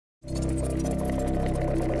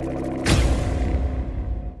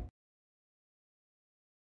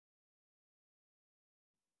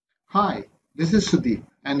Hi, this is Sudeep,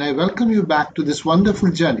 and I welcome you back to this wonderful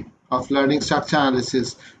journey of learning structure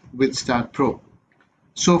analysis with Stat Pro.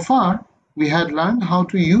 So far, we had learned how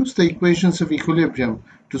to use the equations of equilibrium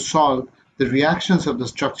to solve the reactions of the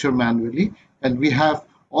structure manually, and we have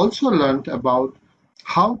also learned about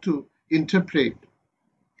how to interpret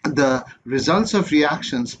the results of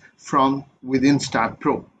reactions from within Stat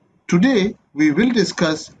Pro. Today, we will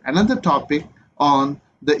discuss another topic on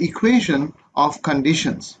the equation of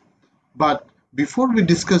conditions. But before we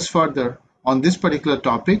discuss further on this particular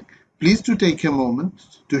topic, please do take a moment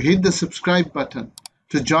to hit the subscribe button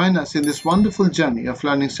to join us in this wonderful journey of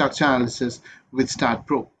learning structure analysis with Stat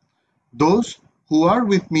Pro. Those who are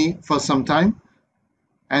with me for some time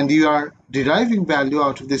and you are deriving value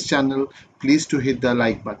out of this channel, please do hit the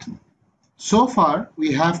like button. So far,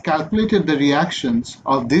 we have calculated the reactions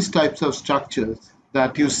of these types of structures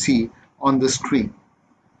that you see on the screen.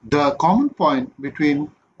 The common point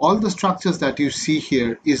between all the structures that you see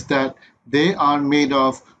here is that they are made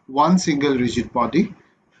of one single rigid body,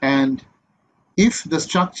 and if the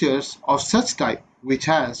structures of such type which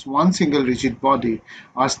has one single rigid body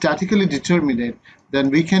are statically determinate, then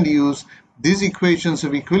we can use these equations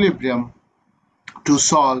of equilibrium to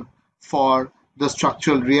solve for the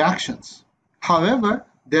structural reactions. However,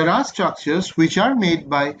 there are structures which are made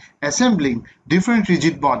by assembling different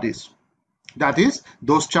rigid bodies. That is,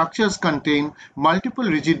 those structures contain multiple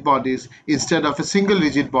rigid bodies instead of a single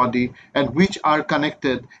rigid body and which are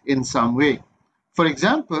connected in some way. For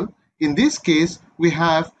example, in this case, we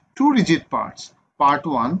have two rigid parts, part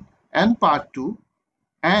 1 and part 2,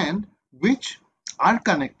 and which are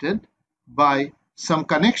connected by some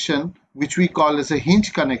connection which we call as a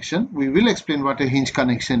hinge connection. We will explain what a hinge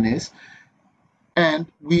connection is, and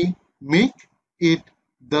we make it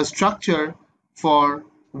the structure for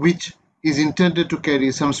which is intended to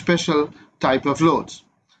carry some special type of loads.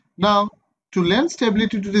 Now, to lend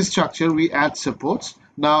stability to this structure, we add supports.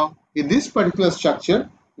 Now, in this particular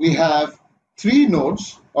structure, we have three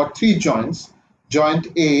nodes or three joints.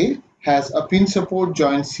 Joint A has a pin support,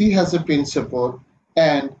 joint C has a pin support,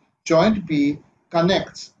 and joint B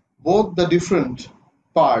connects both the different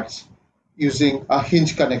parts using a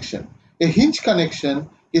hinge connection. A hinge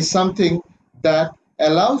connection is something that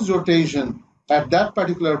allows rotation at that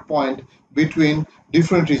particular point between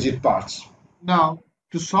different rigid parts. Now,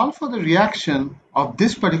 to solve for the reaction of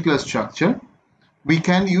this particular structure, we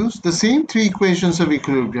can use the same three equations of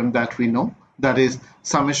equilibrium that we know, that is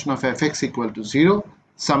summation of fx equal to 0,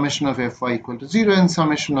 summation of fy equal to 0, and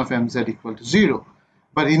summation of mz equal to 0.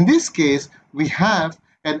 But in this case, we have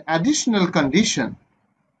an additional condition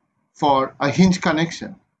for a hinge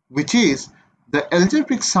connection, which is the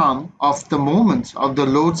algebraic sum of the moments of the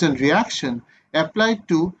loads and reaction applied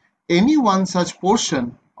to any one such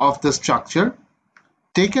portion of the structure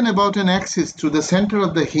taken about an axis through the center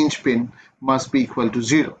of the hinge pin must be equal to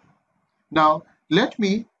 0. Now, let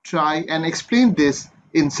me try and explain this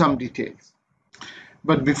in some details.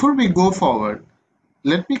 But before we go forward,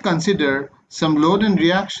 let me consider some load and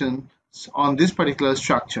reactions on this particular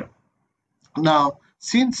structure. Now,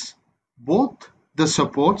 since both the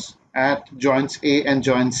supports at joints A and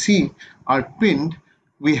joint C are pinned,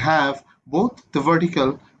 we have both the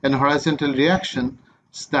vertical and horizontal reactions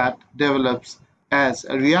that develops as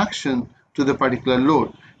a reaction to the particular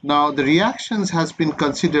load. Now, the reactions has been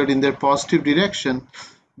considered in their positive direction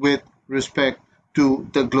with respect to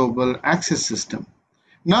the global axis system.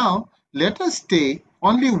 Now, let us take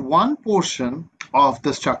only one portion of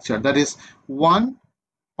the structure, that is one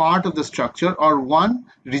part of the structure or one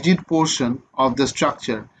rigid portion of the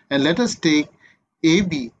structure, and let us take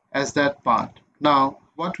AB as that part. Now,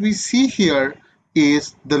 what we see here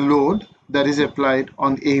is the load that is applied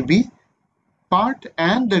on AB part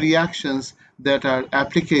and the reactions that are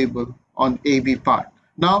applicable on AB part.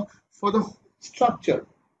 Now, for the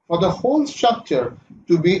whole structure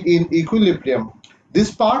to be in equilibrium,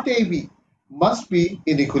 this part AB must be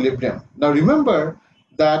in equilibrium. Now, remember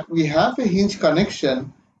that we have a hinge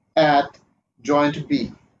connection at joint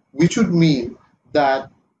B, which would mean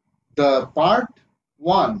that the part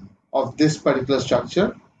 1 of this particular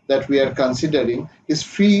structure that we are considering is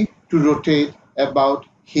free to rotate about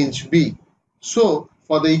hinge B. So,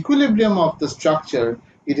 for the equilibrium of the structure,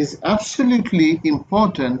 it is absolutely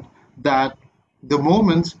important that the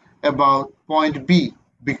moments about point B,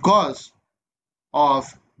 because of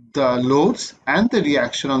the loads and the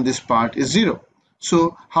reaction on this part, is 0.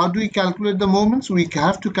 So, how do we calculate the moments? We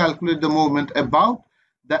have to calculate the moment about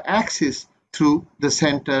the axis through the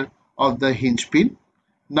center of the hinge pin.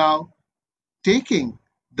 Now, taking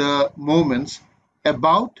the moments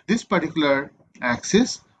about this particular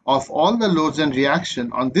axis of all the loads and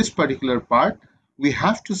reaction on this particular part, we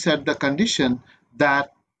have to set the condition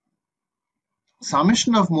that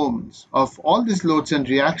summation of moments of all these loads and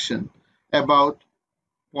reaction about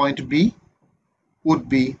point B would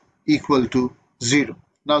be equal to 0.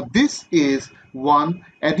 Now this is one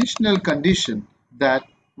additional condition that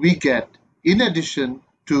we get in addition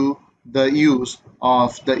to the use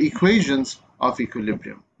of the equations of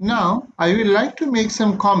equilibrium. Now I would like to make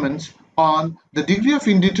some comments on the degree of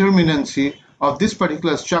indeterminacy of this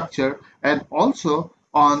particular structure and also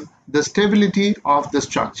on the stability of the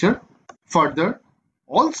structure. Further,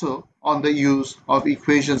 also on the use of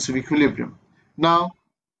equations of equilibrium. Now,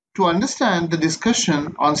 to understand the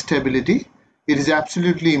discussion on stability, it is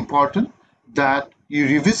absolutely important that you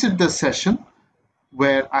revisit the session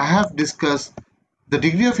where I have discussed the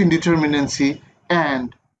degree of indeterminacy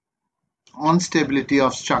and instability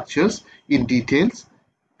of structures in details,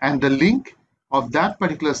 and the link of that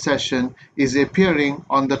particular session is appearing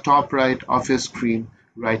on the top right of your screen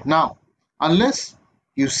right now. Unless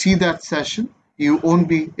you see that session, you won't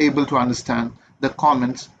be able to understand the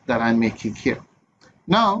comments that I'm making here.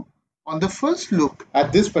 Now, on the first look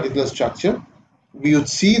at this particular structure, we would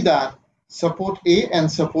see that support A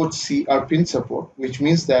and support C are pin support, which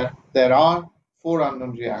means that there are 4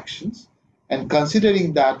 unknown reactions. And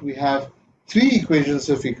considering that we have 3 equations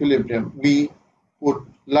of equilibrium, we would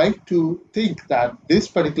like to think that this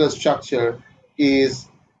particular structure is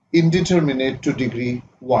indeterminate to degree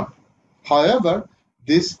 1. However,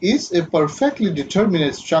 this is a perfectly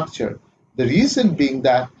determinate structure. The reason being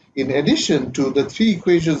that in addition to the 3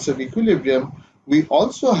 equations of equilibrium, we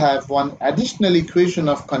also have one additional equation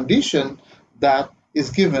of condition that is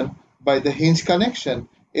given by the hinge connection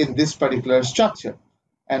in this particular structure.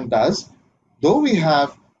 And thus, though we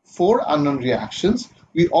have 4 unknown reactions,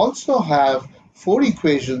 we also have 4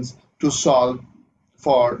 equations to solve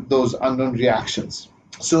for those unknown reactions.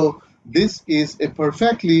 So this is a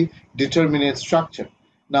perfectly determinate structure.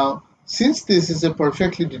 Now, since this is a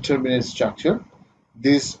perfectly determinate structure,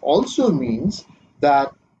 this also means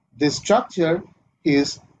that this structure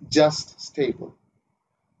is just stable.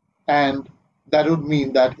 And that would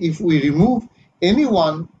mean that if we remove any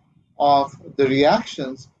one of the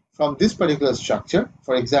reactions from this particular structure,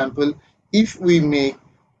 for example, if we make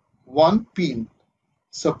one pin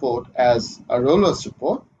support as a roller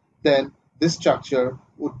support, then this structure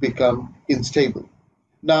would become unstable.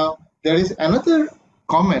 Now, there is another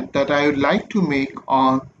comment that I would like to make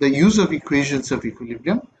on the use of equations of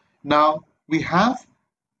equilibrium. Now, we have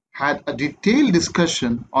had a detailed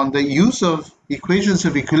discussion on the use of equations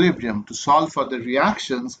of equilibrium to solve for the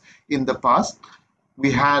reactions in the past.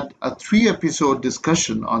 We had a 3-episode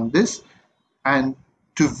discussion on this, and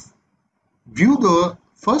to view the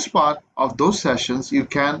first part of those sessions, you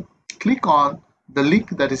can click on the link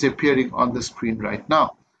that is appearing on the screen right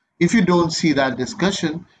now. If you don't see that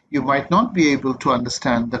discussion, you might not be able to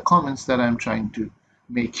understand the comments that I'm trying to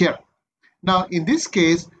make here. Now, in this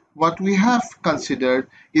case, what we have considered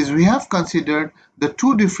is we have considered the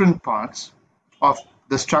 2 different parts of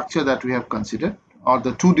the structure that we have considered, or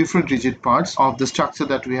the 2 different rigid parts of the structure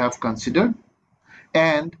that we have considered.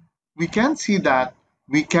 And we can see that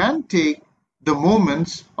we can take the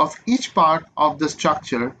moments of each part of the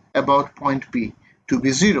structure about point P to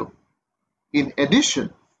be 0. In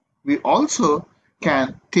addition, we also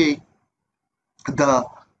can take the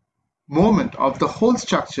moment of the whole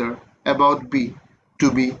structure about B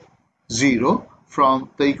to be 0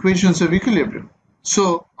 from the equations of equilibrium.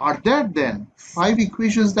 So are there then 5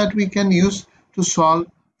 equations that we can use to solve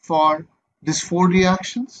for these 4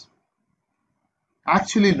 reactions?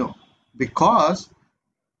 Actually no, because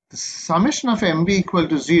the summation of MB equal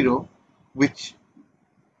to 0, which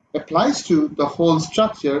applies to the whole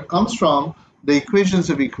structure, comes from the equations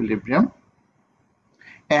of equilibrium,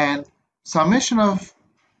 and summation of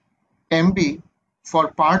MB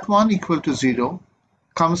for part 1 equal to 0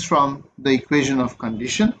 comes from the equation of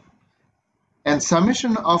condition, and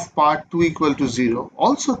summation of part 2 equal to 0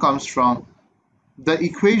 also comes from the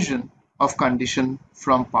equation of condition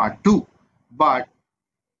from part 2. But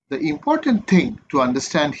the important thing to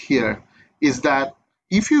understand here is that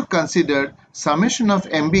if you consider summation of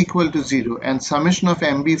MB equal to 0 and summation of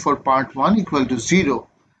MB for part 1 equal to 0,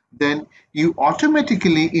 then you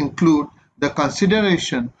automatically include the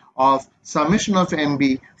consideration of summation of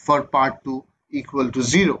MB for part 2 equal to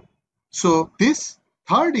 0. So this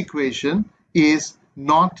third equation is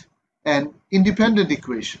not an independent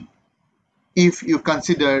equation if you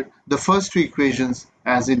consider the first 2 equations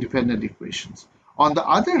as independent equations. On the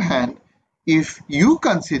other hand, if you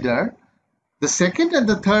consider the second and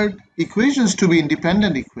the third equations to be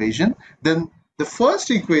independent equation, then the first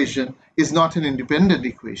equation is not an independent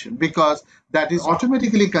equation because that is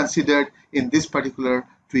automatically considered in this particular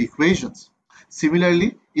two equations.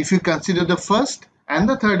 Similarly, if you consider the first and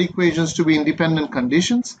the third equations to be independent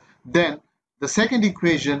conditions, then the second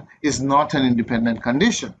equation is not an independent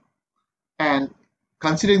condition. And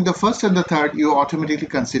considering the first and the third, you automatically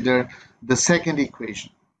consider the second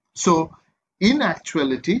equation. So in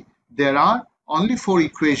actuality, there are only 4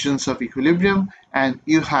 equations of equilibrium and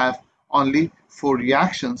you have only 4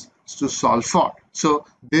 reactions to solve for. So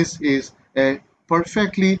this is a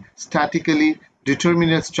perfectly statically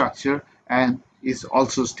determinate structure and is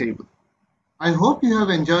also stable. I hope you have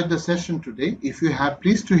enjoyed the session today. If you have,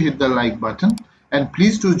 please do hit the like button and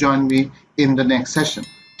please do join me in the next session.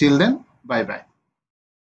 Till then, bye bye.